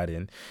God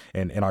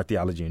and our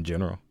theology in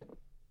general?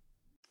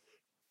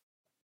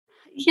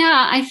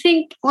 Yeah, I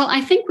think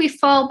we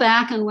fall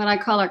back on what I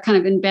call our kind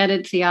of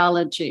embedded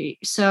theology.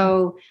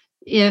 So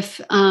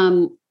if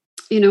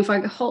if a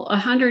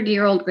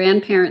 100-year-old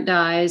grandparent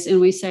dies and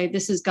we say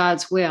this is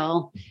God's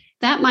will,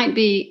 that might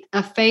be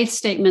a faith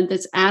statement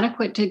that's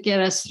adequate to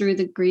get us through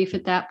the grief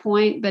at that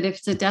point. But if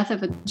it's the death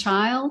of a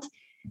child,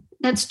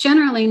 that's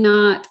generally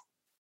not,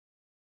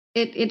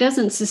 it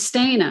doesn't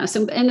sustain us.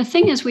 And the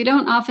thing is, we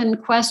don't often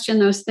question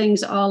those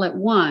things all at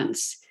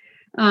once.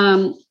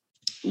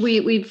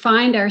 We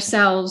find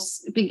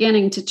ourselves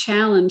beginning to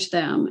challenge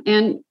them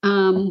and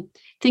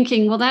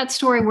thinking, well, that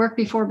story worked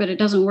before, but it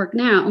doesn't work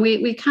now. And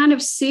we kind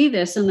of see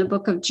this in the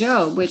book of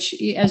Job, which,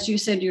 as you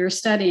said, you're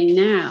studying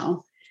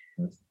now.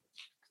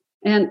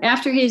 And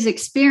after he's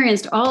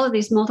experienced all of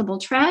these multiple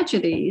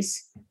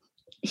tragedies,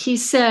 he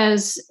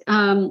says,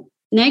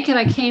 naked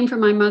I came from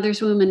my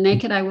mother's womb, and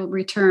naked I will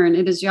return.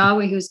 It is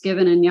Yahweh who's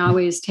given, and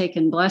Yahweh is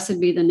taken.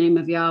 Blessed be the name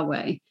of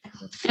Yahweh.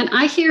 And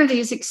I hear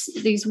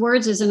these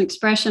words as an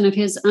expression of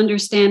his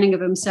understanding of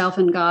himself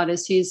and God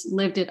as he's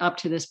lived it up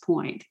to this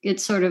point.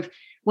 It's sort of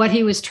what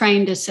he was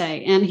trained to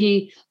say. And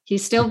he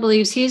still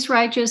believes he's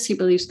righteous. He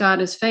believes God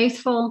is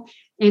faithful.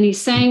 And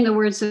he's saying the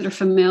words that are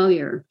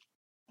familiar.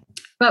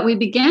 But we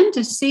begin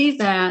to see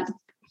that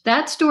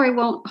story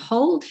won't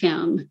hold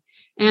him.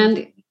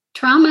 And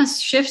trauma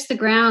shifts the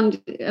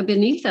ground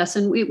beneath us.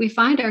 And we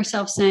find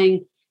ourselves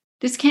saying,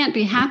 this can't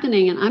be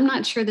happening. And I'm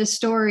not sure this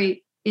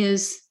story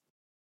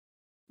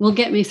will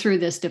get me through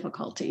this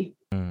difficulty.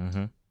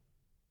 Mm-hmm.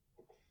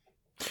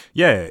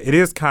 Yeah, it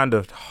is kind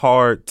of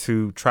hard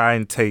to try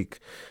and take,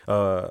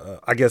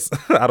 I guess,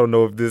 I don't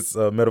know if this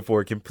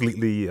metaphor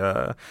completely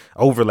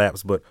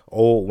overlaps, but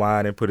old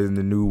wine and put it in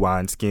the new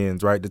wine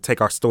skins, right? To take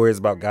our stories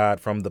about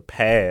God from the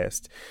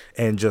past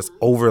and just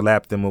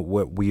overlap them with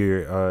what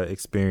we're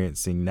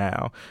experiencing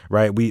now,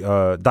 right?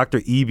 Dr.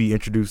 Eby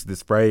introduced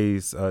this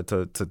phrase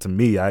to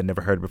me. I had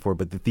never heard it before,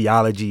 but the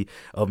theology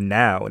of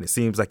now. And it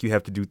seems like you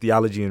have to do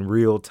theology in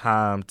real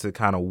time to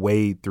kind of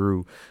wade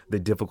through the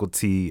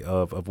difficulty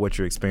of what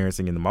you're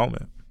experiencing in the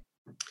moment.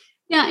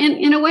 Yeah,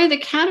 in a way, the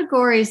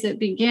categories that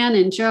began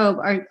in Job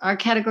are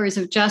categories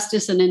of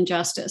justice and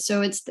injustice.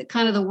 So it's the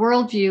kind of the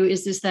worldview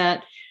is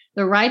that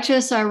the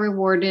righteous are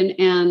rewarded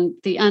and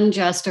the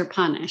unjust are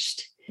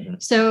punished. Mm-hmm.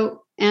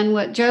 So, and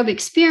what Job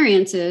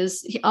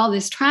experiences, all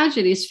these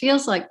tragedies,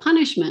 feels like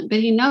punishment, but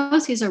he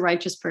knows he's a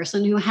righteous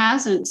person who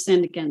hasn't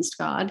sinned against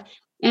God,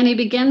 and he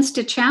begins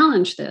to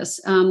challenge this.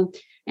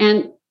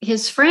 And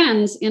his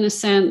friends, in a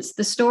sense,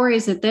 the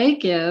stories that they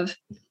give,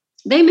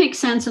 they make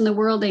sense in the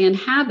world they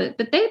inhabit,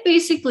 but they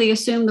basically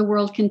assume the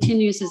world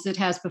continues as it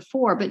has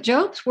before. But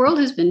Job's world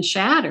has been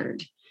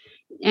shattered.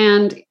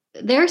 And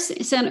they're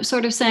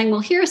sort of saying, well,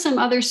 here are some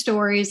other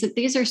stories, that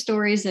these are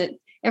stories that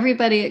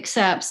everybody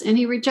accepts. And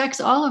he rejects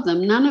all of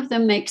them. None of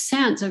them make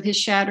sense of his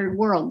shattered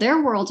world.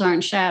 Their worlds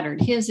aren't shattered.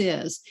 His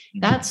is.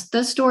 That's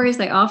the stories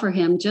they offer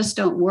him just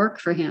don't work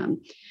for him.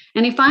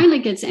 And he finally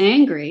gets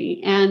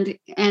angry and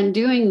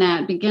doing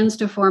that begins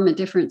to form a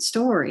different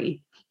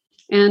story.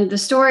 And the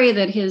story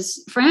that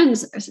his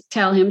friends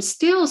tell him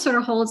still sort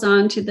of holds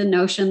on to the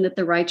notion that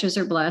the righteous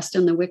are blessed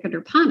and the wicked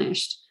are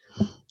punished.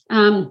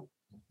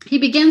 He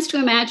begins to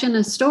imagine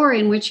a story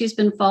in which he's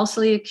been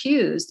falsely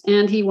accused,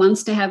 and he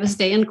wants to have his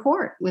day in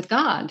court with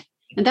God.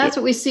 And that's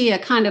what we see, a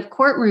kind of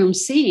courtroom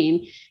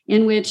scene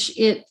in which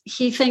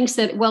he thinks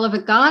that, well, if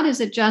a God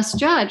is a just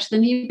judge,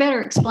 then he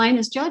better explain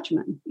his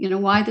judgment,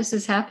 why this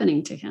is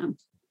happening to him.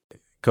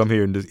 Come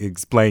here and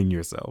explain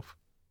yourself.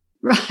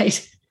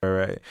 Right. All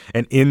right.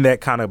 And in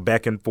that kind of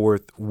back and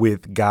forth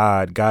with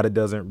God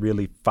doesn't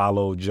really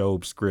follow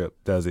Job's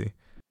script, does he?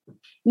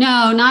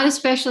 No, not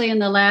especially in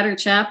the latter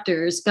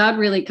chapters. God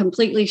really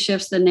completely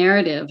shifts the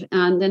narrative.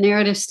 And the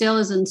narrative still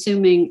is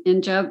assuming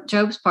in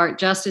Job's part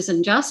justice and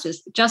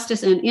injustice.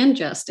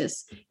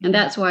 And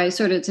that's why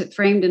sort of it's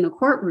framed in a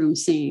courtroom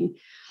scene.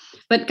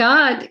 But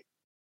God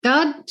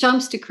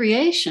jumps to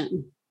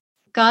creation.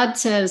 God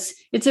says,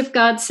 it's if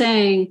God's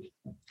saying,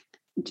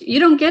 you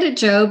don't get it,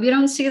 Job. You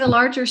don't see the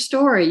larger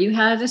story. You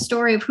had a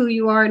story of who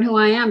you are and who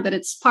I am, but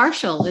it's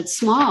partial. It's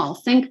small.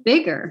 Think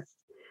bigger.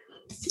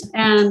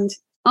 And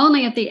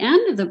only at the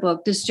end of the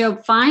book does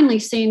Job finally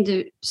seem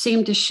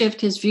to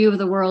shift his view of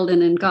the world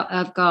and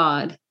of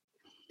God.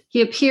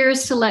 He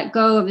appears to let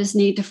go of his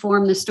need to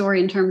form the story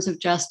in terms of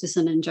justice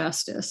and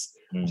injustice.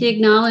 Mm-hmm. He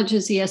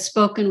acknowledges he has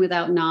spoken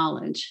without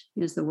knowledge,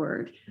 is the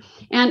word.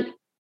 And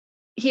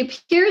he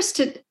appears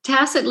to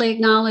tacitly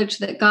acknowledge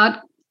that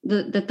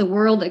that the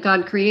world that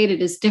God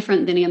created is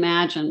different than he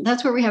imagined.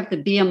 That's where we have the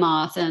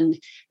behemoth and,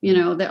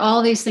 that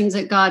all these things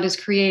that God has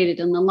created,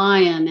 and the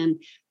lion.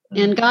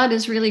 And God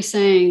is really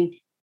saying,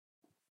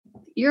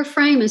 your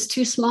frame is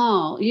too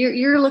small.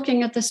 You're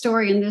looking at the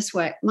story in this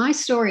way. My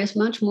story is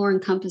much more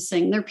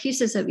encompassing. There are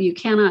pieces that you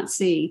cannot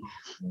see.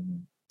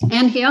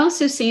 And he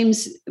also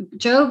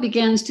Job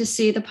begins to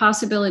see the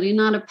possibility,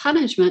 not of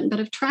punishment, but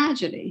of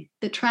tragedy.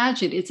 The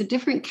tragedy, it's a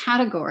different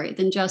category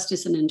than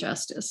justice and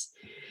injustice.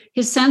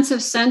 His sense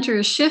of center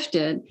is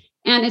shifted,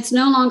 and it's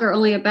no longer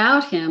only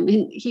about him.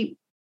 And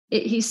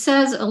he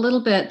says a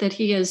little bit that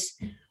he is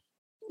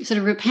sort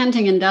of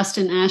repenting in dust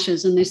and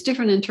ashes, and there's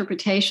different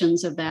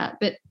interpretations of that.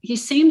 But he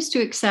seems to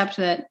accept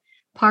that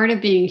part of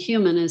being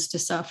human is to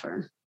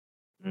suffer,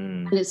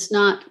 and it's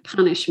not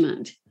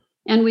punishment.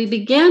 And we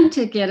begin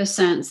to get a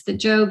sense that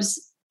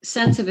Job's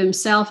sense of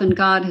himself and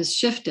God has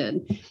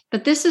shifted.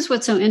 But this is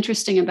what's so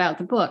interesting about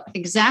the book.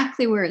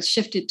 Exactly where it's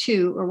shifted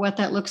to, or what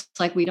that looks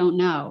like, we don't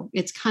know.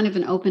 It's kind of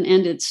an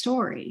open-ended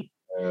story.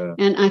 Yeah.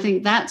 And I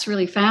think that's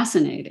really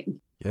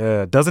fascinating.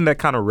 Yeah, doesn't that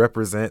kind of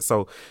represent?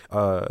 So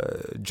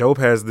Job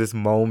has this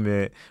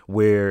moment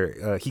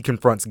where he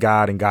confronts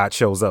God and God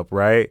shows up,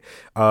 right?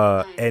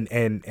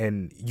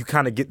 And you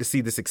kind of get to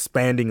see this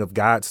expanding of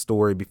God's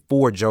story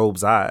before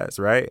Job's eyes,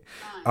 right?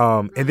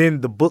 And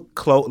then the book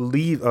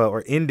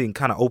ending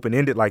kind of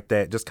open-ended like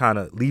that, just kind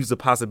of leaves the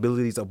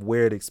possibilities of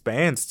where it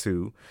expands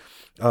to.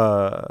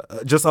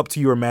 Just up to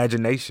your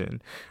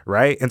imagination,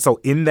 right? And so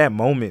in that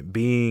moment,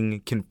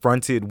 being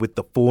confronted with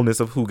the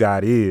fullness of who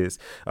God is,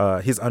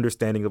 his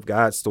understanding of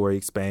God's story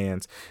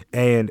expands,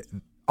 and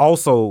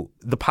also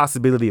the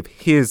possibility of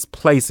his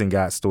place in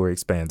God's story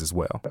expands as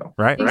well,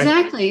 right?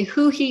 Exactly.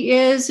 Who he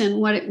is and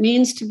what it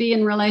means to be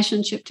in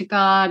relationship to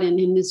God and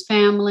in his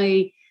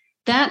family.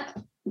 So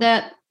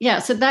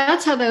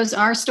that's how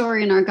our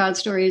story and our God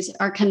stories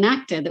are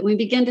connected, that we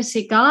begin to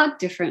see God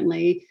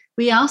differently.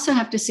 We also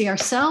have to see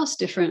ourselves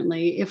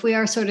differently if we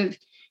are sort of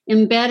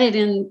embedded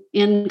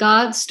in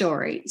God's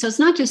story. So it's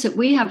not just that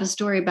we have a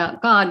story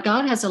about God.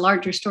 God has a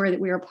larger story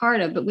that we are a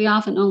part of, but we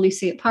often only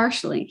see it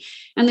partially.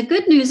 And the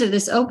good news of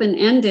this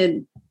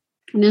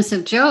open-endedness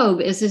of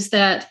Job is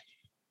that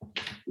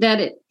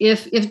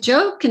if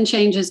Job can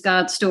change his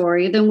God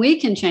story, then we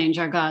can change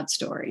our God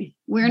story.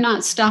 We're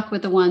not stuck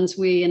with the ones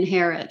we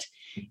inherit.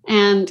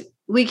 And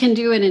we can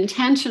do it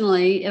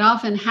intentionally. It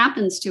often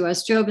happens to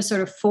us. Job is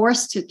sort of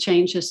forced to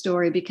change his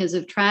story because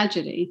of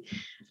tragedy.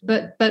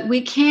 But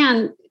we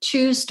can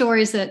choose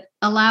stories that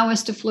allow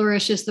us to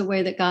flourish as the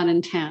way that God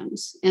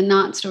intends, and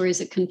not stories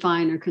that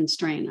confine or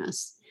constrain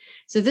us.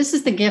 So this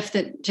is the gift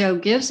that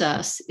Job gives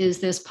us, is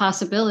this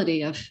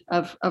possibility of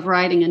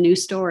writing a new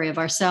story of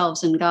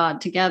ourselves and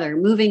God together,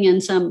 moving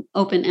in some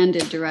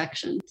open-ended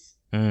direction.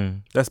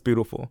 That's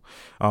beautiful.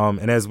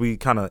 And as we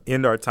kind of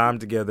end our time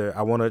together,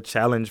 I want to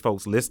challenge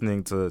folks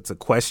listening to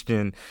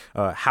question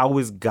how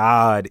is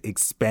God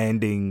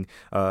expanding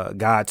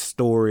God's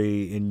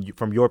story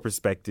from your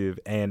perspective,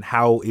 and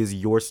how is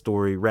your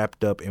story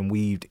wrapped up and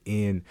weaved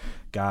in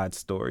God's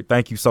story?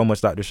 Thank you so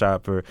much, Dr.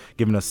 Scheib, for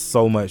giving us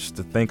so much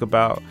to think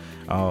about.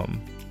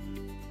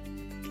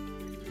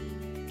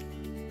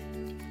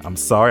 I'm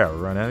sorry, I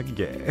ran out of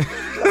gas.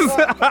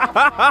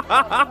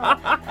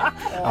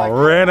 I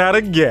ran out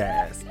of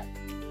gas.